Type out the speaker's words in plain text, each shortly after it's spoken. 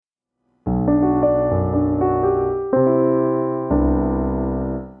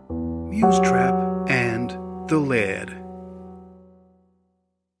Mousetrap and the Laird.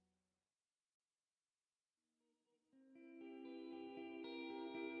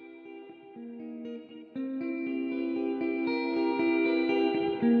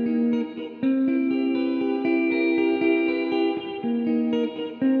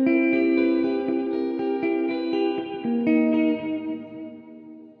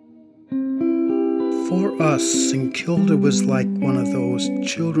 For us, St. Kilda was like one of those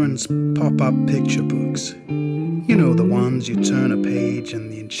children's pop-up picture books. You know, the ones you turn a page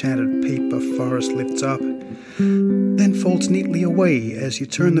and the enchanted paper forest lifts up, then folds neatly away as you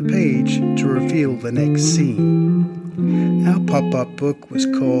turn the page to reveal the next scene. Our pop-up book was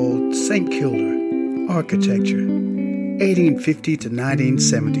called St. Kilda, Architecture, 1850 to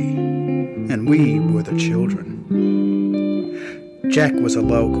 1970, and we were the children. Jack was a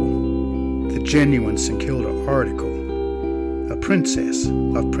local, the genuine St. Kilda article, a princess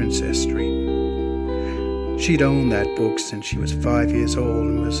of Princess Street. She'd owned that book since she was 5 years old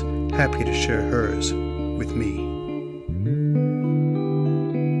and was happy to share hers with me.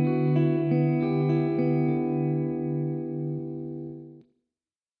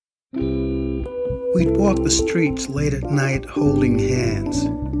 We'd walk the streets late at night holding hands.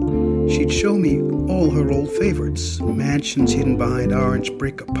 She'd show me all her old favorites, mansions hidden behind orange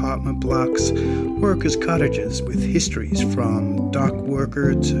brick apartment blocks, workers' cottages with histories from dock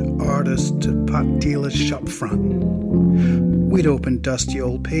worker to artist to pot dealer's shop front. We'd open dusty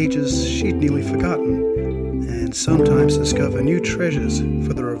old pages she'd nearly forgotten, and sometimes discover new treasures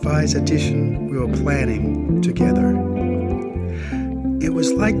for the revised edition we were planning together. It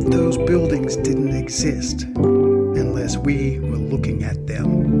was like those buildings didn't exist unless we were looking at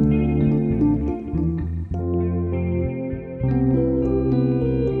them.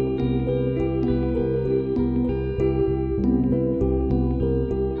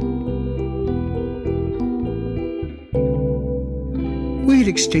 We'd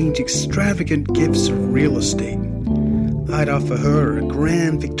exchange extravagant gifts of real estate. I'd offer her a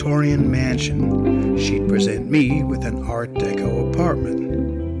grand Victorian mansion. She'd present me with an Art Deco apartment.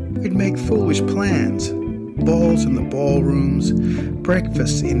 We'd make foolish plans, balls in the ballrooms,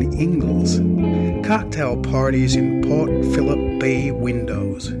 breakfasts in Ingles, cocktail parties in Port Phillip Bay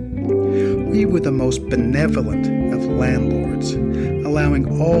windows. We were the most benevolent of landlords,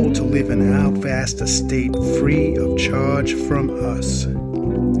 allowing all to live in our vast estate free of charge from us.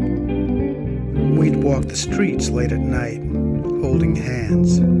 We'd walk the streets late at night, holding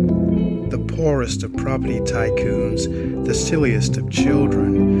hands. The poorest of property tycoons, the silliest of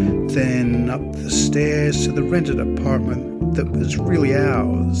children, then up the stairs to the rented apartment that was really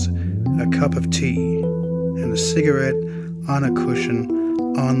ours, a cup of tea, and a cigarette on a cushion,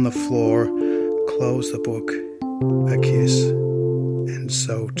 on the floor, close the book, a kiss, and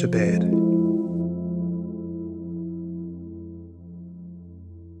so to bed.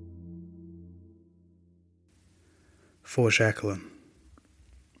 For Jacqueline.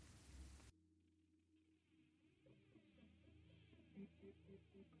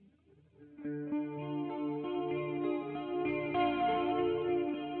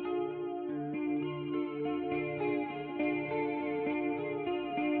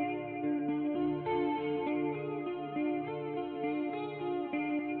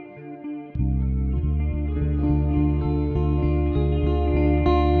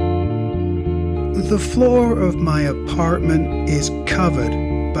 The floor of my apartment is covered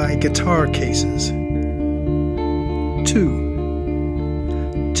by guitar cases. Two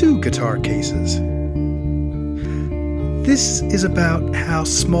guitar cases. This is about how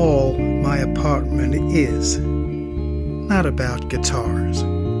small my apartment is, not about guitars.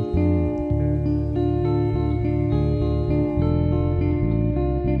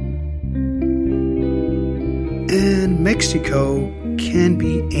 And Mexico can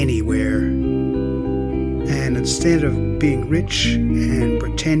be anywhere. And instead of being rich and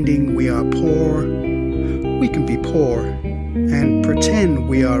pretending we are poor, we can be poor and pretend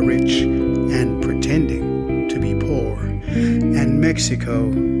we are rich and pretending to be poor. And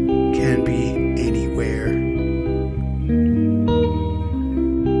Mexico can be anywhere.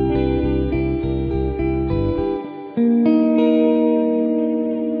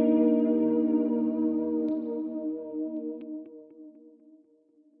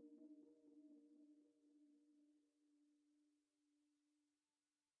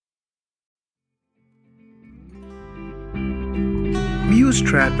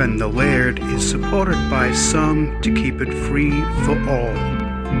 Mousetrap and the Laird is supported by some to keep it free for all.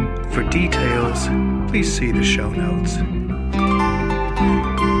 For details, please see the show notes.